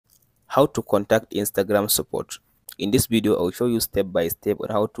How to contact Instagram support. In this video, I'll show you step by step on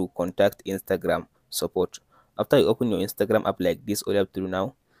how to contact Instagram support. After you open your Instagram app like this, all you have to do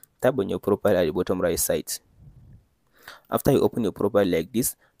now, tap on your profile at the bottom right side. After you open your profile like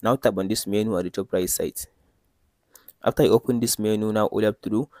this, now tap on this menu at the top right side. After you open this menu, now all you have to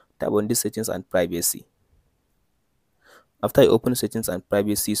do, tap on this settings and privacy. After you open settings and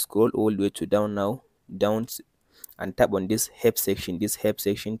privacy, scroll all the way to down now, down, and tap on this help section. This help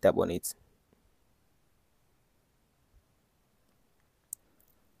section, tap on it.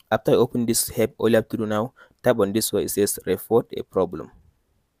 After you open this help, all you have to do now, tap on this where it says report a problem.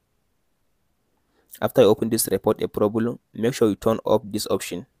 After you open this report a problem, make sure you turn off this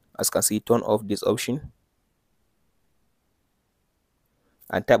option. As you can see, turn off this option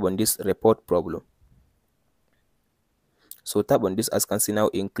and tap on this report problem. So tap on this, as you can see now,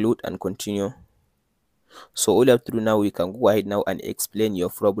 include and continue. So all you have to do now, you can go ahead now and explain your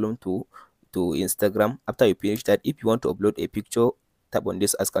problem to Instagram. After you finish that, if you want to upload a picture, tap on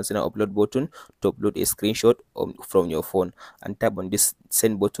this, as you can see now, upload button to upload a screenshot from your phone, and tap on this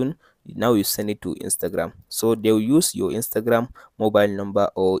send button. Now you send it to Instagram. So they will use your Instagram mobile number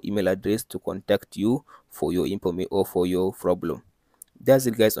or email address to contact you for your information or for your problem. That's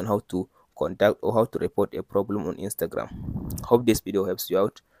it, guys, on how to contact or how to report a problem on Instagram. Hope this video helps you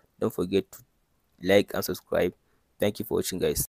out. Don't forget to like and subscribe. Thank you for watching, guys.